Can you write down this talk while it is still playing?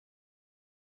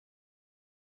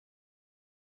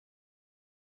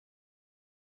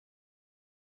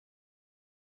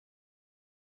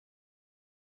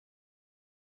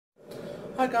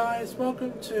Hi guys,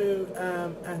 welcome to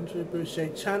Andrew Boucher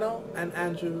channel and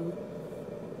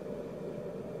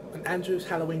Andrew's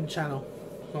Halloween channel.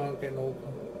 So I'm getting all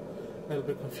a little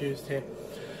bit confused here.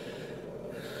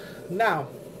 Now,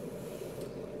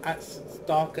 it's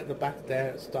dark at the back there,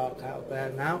 it's dark out there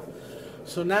now.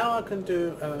 So now I can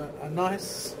do a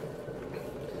nice...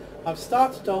 I've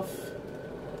started off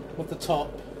with the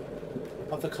top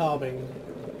of the carving.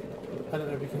 I don't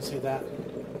know if you can see that.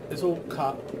 It's all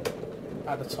cut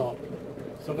at the top.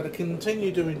 So I'm going to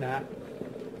continue doing that.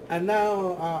 And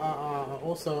now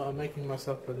also I'm making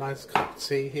myself a nice cup of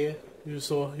tea here. You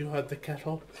heard the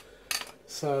kettle.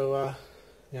 So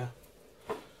yeah.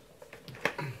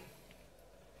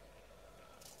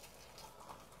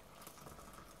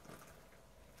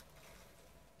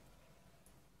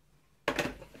 I'm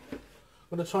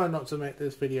going to try not to make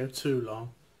this video too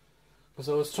long, because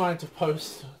I was trying to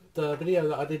post the video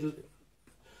that I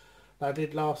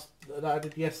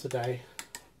did yesterday.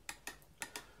 I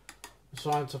was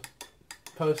trying to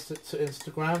post it to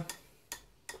Instagram,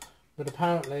 but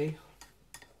apparently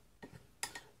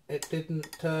it didn't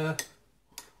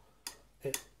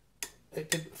it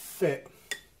didn't fit.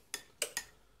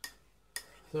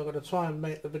 So I'm going to try and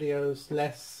make the videos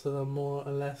less more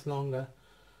and less longer.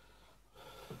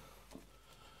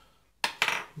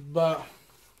 But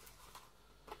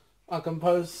I can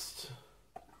post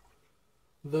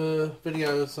the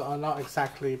videos that are not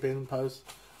exactly being posted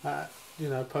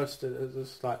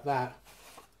just like that.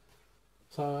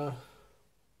 So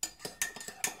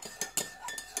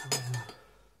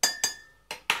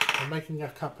I'm making a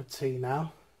cup of tea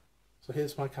now. So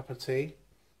here's my cup of tea.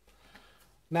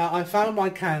 Now I found my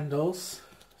candles.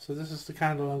 So this is the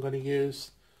candle I'm going to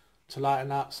use to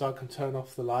lighten up so I can turn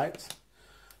off the light.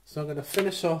 So I'm going to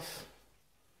finish off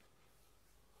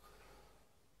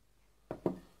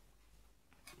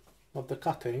of the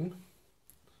cutting.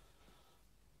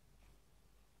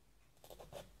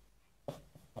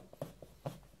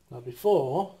 Now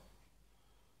before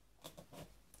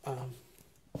I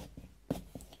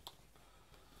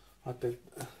did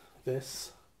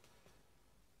this,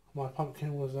 my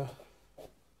pumpkin was a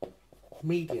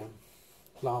medium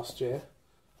last year.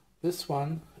 This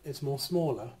one is more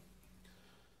smaller.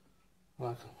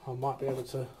 Like, I might be able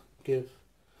to give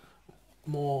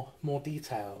more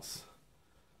details.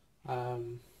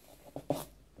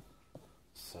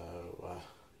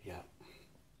 Yeah.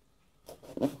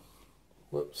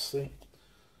 Whoopsie.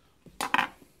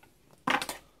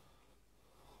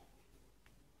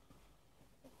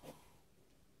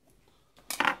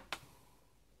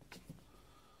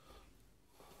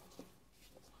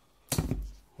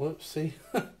 Whoopsie.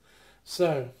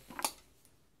 So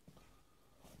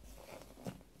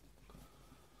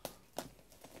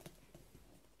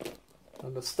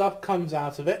and the stuff comes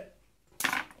out of it.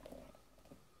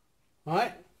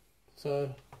 Right?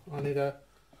 So I need a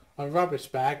rubbish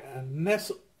bag, and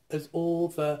this is all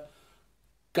the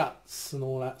guts and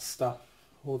all that stuff.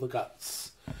 All the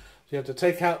guts. So you have to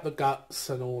take out the guts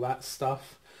and all that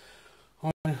stuff.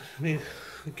 I need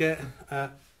to get a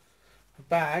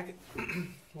bag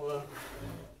or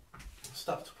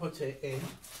stuff to put it in.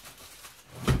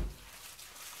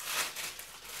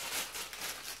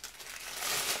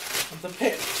 And the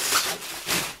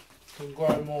pips can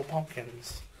grow more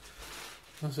pumpkins.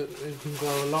 Because it can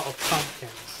grow a lot of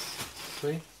pumpkins.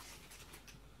 See?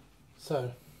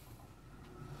 So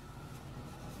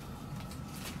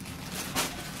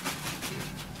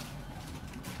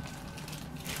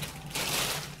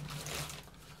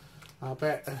I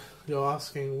bet you're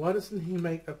asking, why doesn't he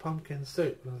make a pumpkin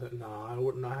soup? And I said, no, I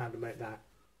wouldn't know how to make that.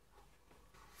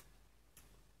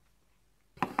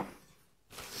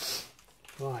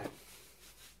 Right.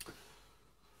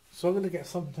 So I'm going to get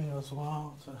something as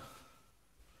well to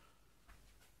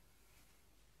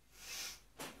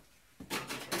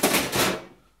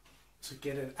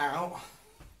get it out.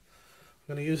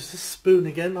 I'm going to use this spoon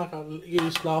again like I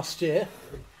used last year.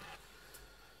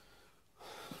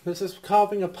 This is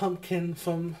carving a pumpkin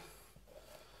from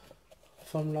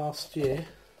last year.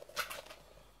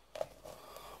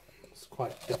 It's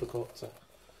quite difficult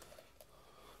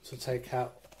to take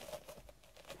out.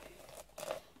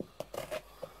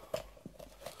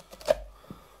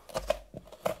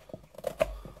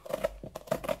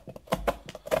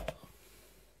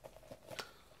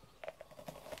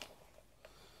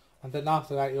 And then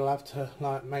after that you'll have to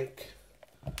like make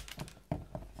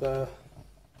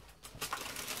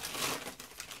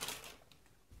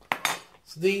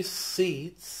these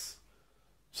seeds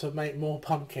to make more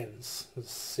pumpkins. The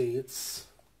seeds.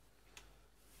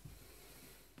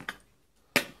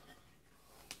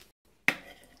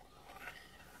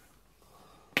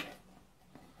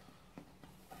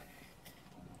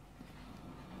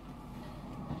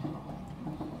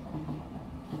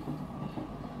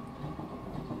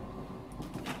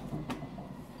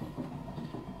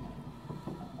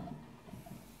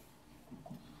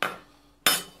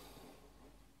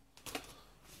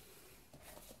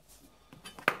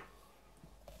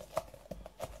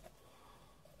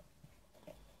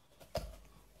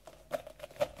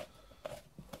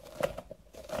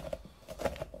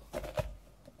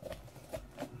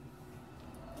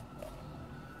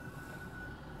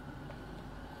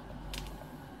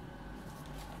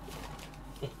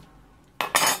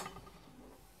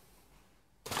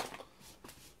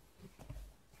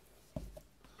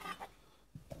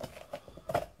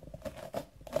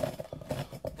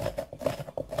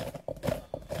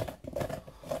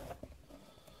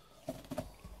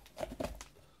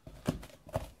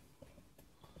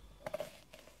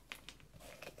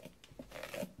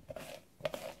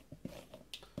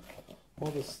 all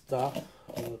the stuff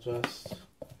will just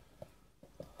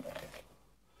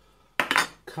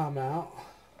come out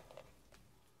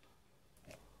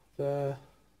the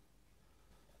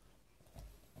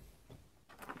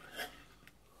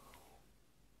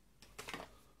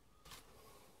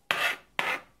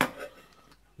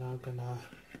now I'm gonna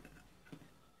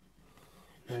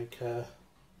make a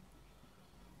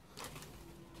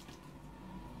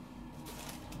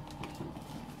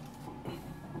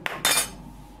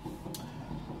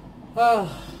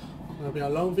gonna be a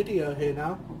long video here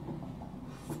now,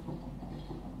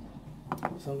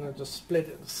 so I'm gonna just split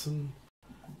it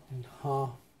in half.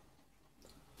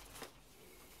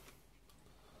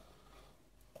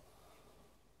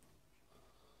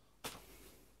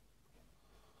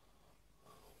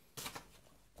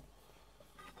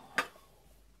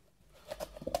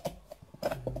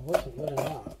 It wasn't very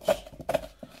much,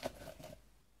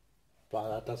 but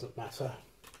that doesn't matter.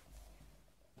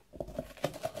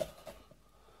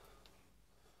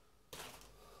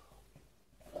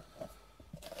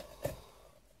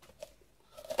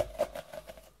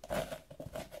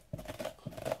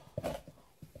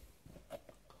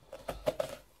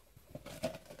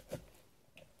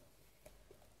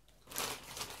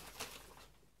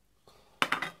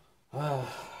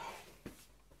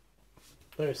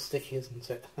 Very sticky, isn't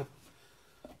it?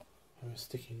 Very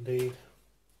sticky indeed.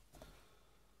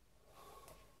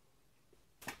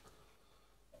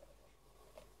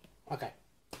 Okay,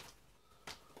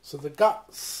 so the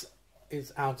guts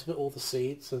is out of it, all the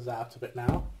seeds is out of it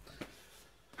now.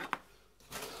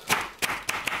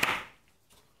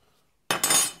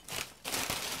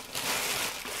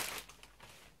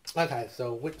 Okay,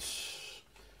 so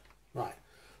right,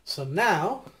 so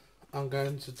now I'm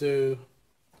going to do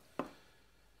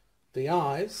the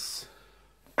eyes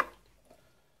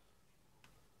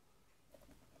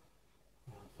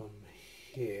from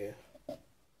here.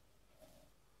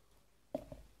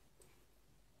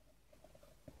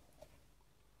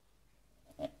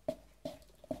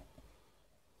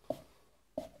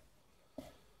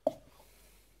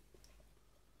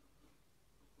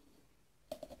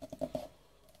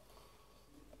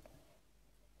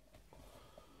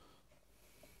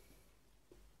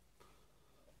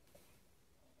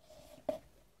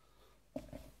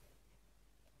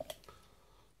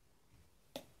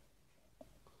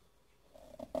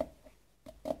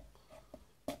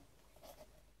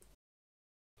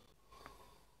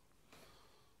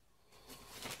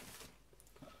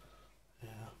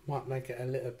 Might make it a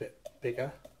little bit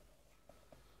bigger.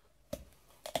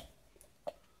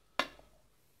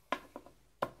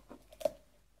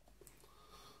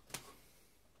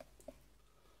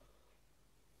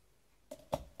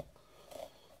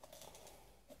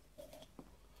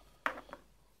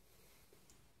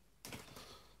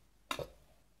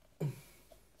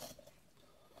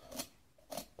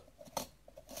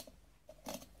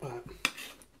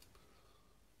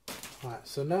 Right,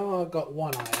 so now I've got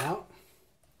one eye out.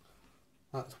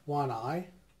 That's one eye.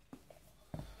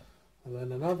 And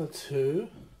then another two.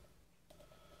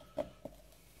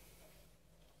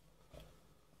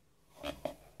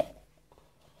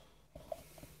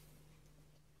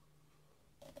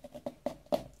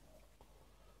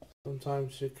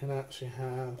 Sometimes you can actually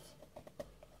have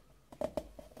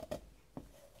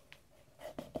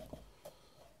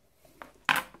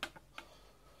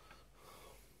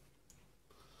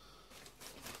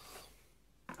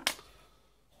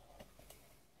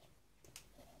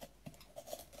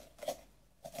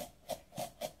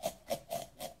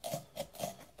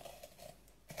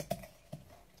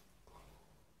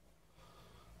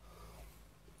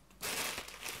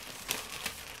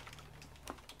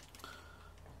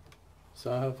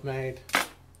so I've made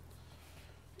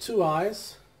two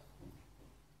eyes.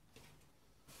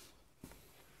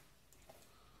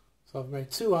 So I've made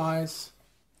two eyes,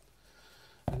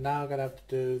 and now I'm going to have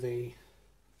to do the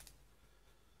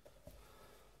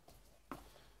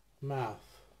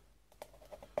mouth,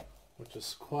 which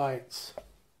is quite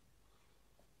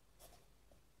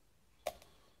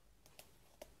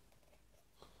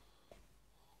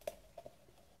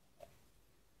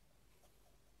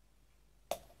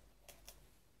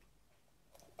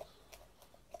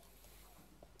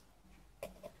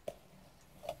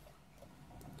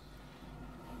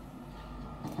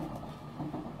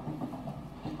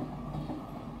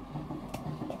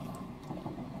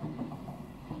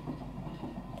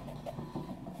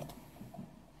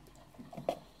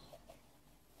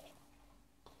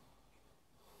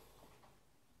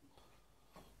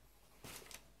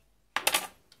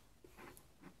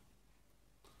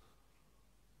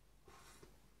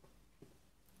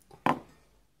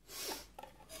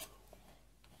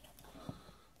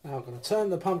Now I'm going to turn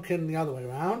the pumpkin the other way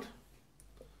around.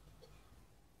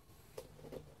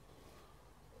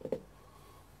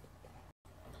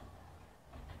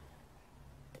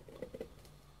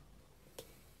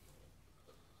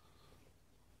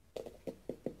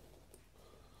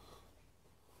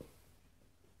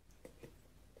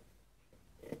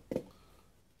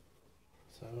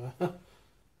 So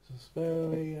it's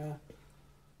very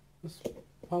this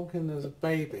pumpkin is a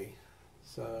baby.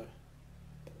 So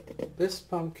this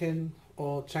pumpkin,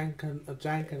 or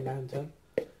Janken Lantern,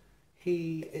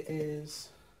 he is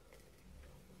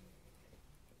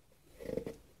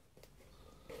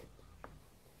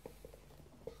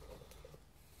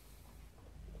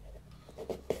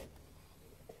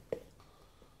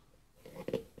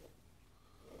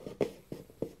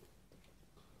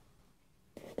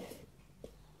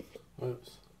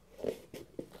oops,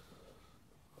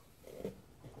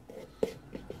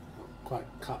 quite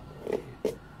cut.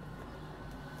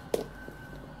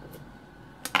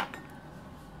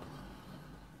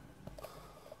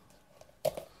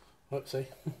 Whoopsie.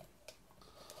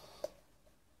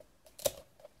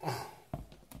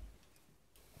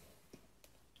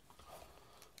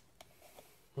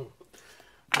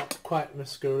 Not quite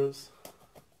mascaras.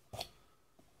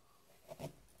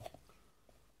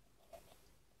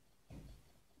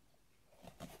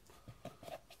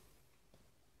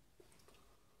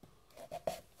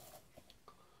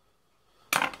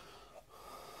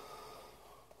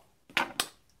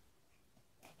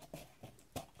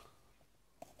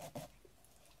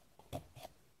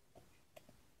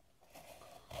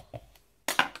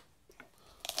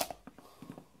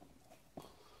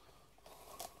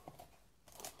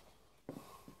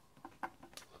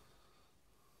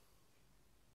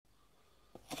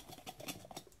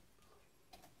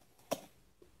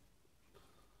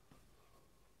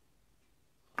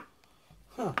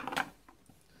 Huh.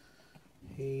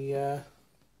 He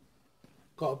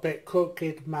got a bit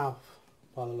crooked mouth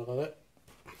by the look of it.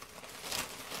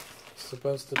 It's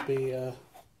supposed to be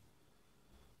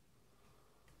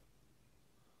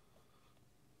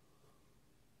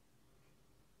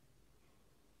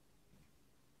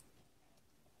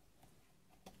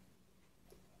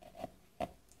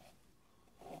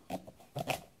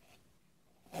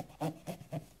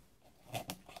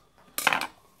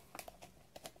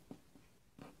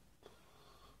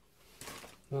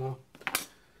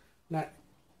now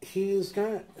he's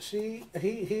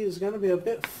going to be a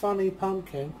bit funny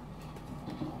pumpkin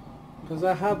because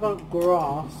I haven't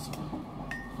grasped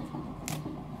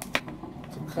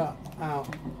to cut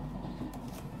out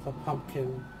the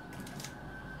pumpkin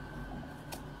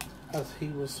as he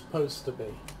was supposed to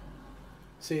be.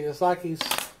 See, it's like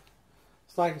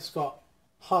it's got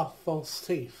half false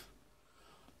teeth.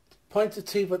 Pointed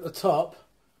teeth at the top,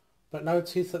 but no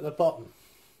teeth at the bottom.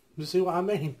 You see what I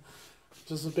mean?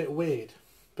 Just a bit weird.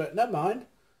 But never mind.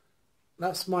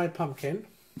 That's my pumpkin.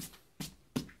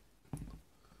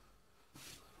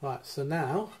 Right, so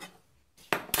now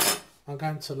I'm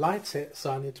going to light it,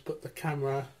 so I need to put the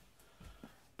camera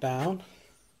down.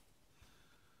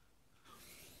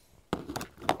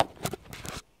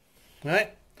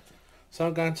 Right, so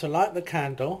I'm going to light the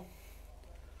candle.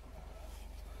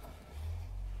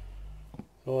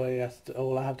 All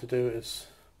I have to do is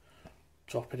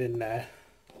drop it in there.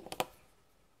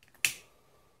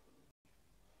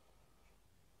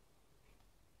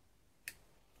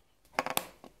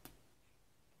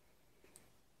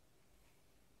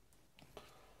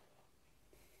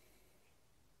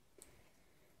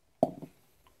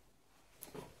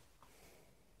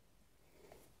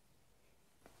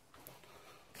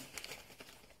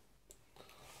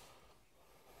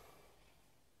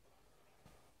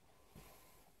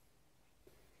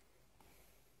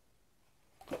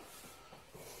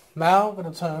 Now I'm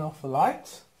going to turn off the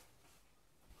light.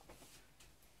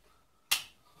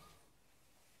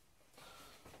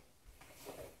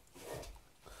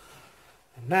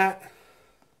 And that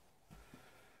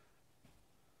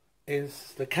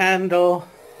is the candle.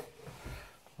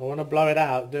 I want to blow it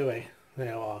out, do we?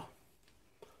 There you are.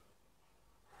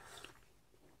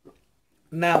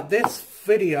 Now this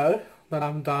video that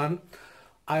I'm done,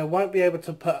 I won't be able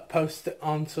to post it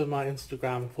onto my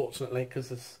Instagram, unfortunately,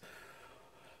 because it's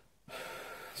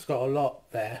got a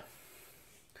lot there.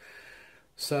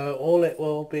 So all it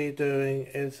will be doing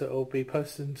is it will be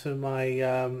posting to my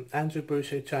Andrew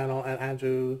Boucher channel and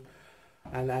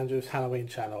Andrew's Halloween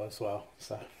channel as well.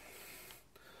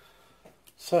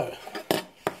 So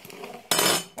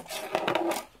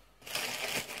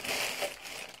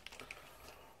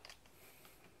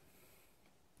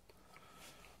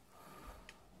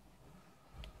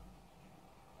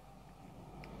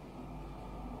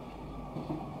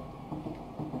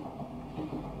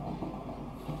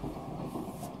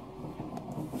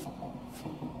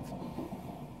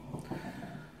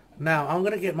Now I'm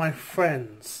going to get my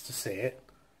friends to see it.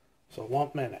 So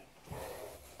 1 minute.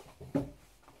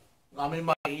 I mean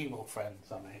my evil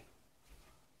friends, I mean.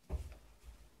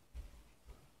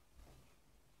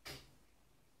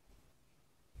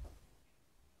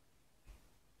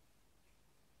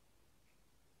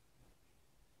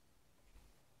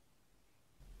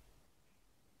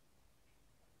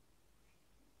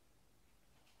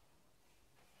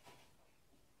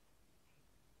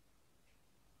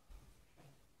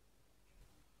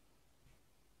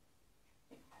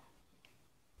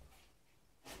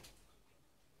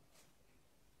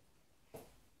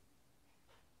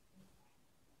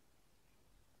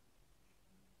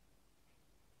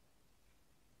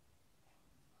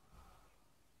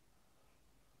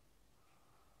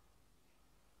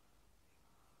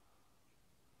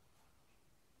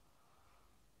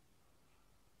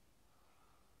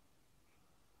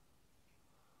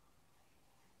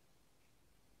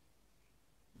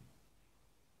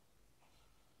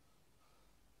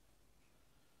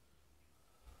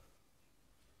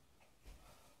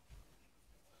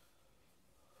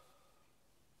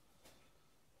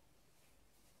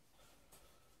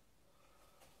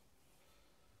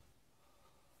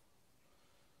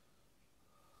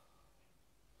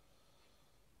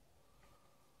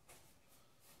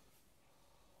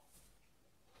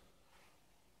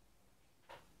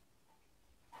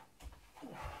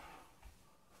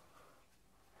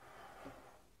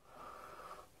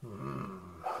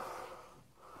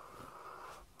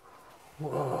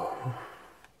 Whoa.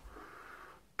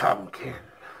 Pumpkin.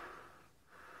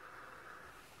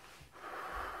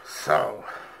 So,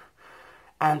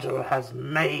 Andrew has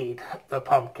made the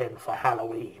pumpkin for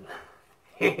Halloween.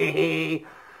 And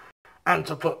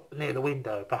to put near the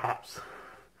window, perhaps.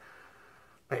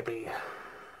 Maybe.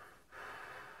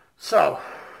 So,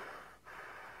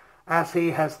 as he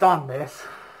has done this,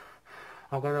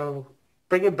 I'm going to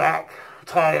bring him back,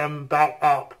 tie him back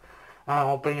up, and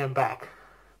I'll bring him back.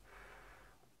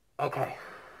 Okay.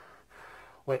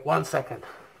 Wait 1 second.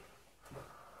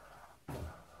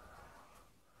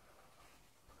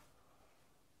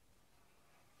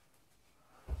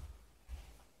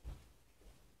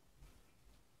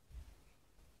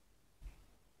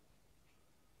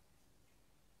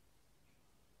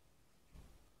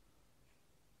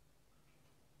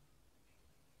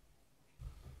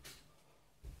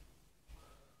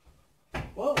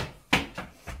 Whoa.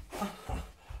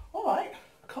 Alright,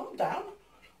 calm down.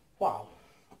 Wow.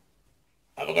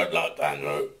 Have a good luck,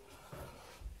 Andrew.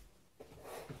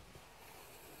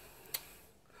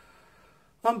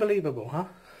 Unbelievable, huh?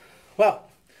 Well,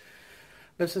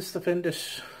 this is the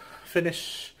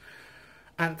finish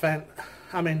Advent,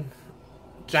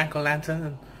 Jack-o'-lantern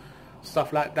and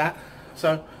stuff like that.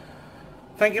 So,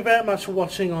 thank you very much for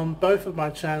watching on both of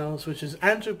my channels, which is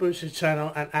Andrew Bruce's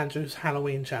channel and Andrew's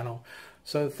Halloween channel.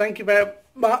 So thank you very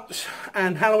much,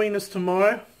 and Halloween is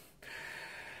tomorrow,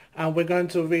 and we're going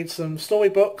to read some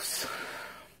storybooks.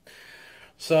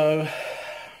 So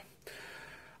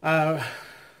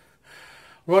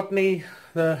Rodney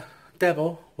the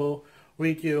Devil will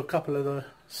read you a couple of the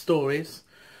stories,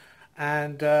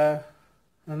 and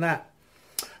that.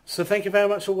 So thank you very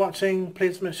much for watching.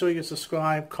 Please make sure you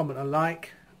subscribe, comment and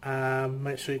like.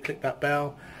 Make sure you click that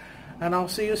bell, and I'll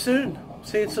see you soon.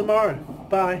 See you tomorrow.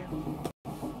 Bye.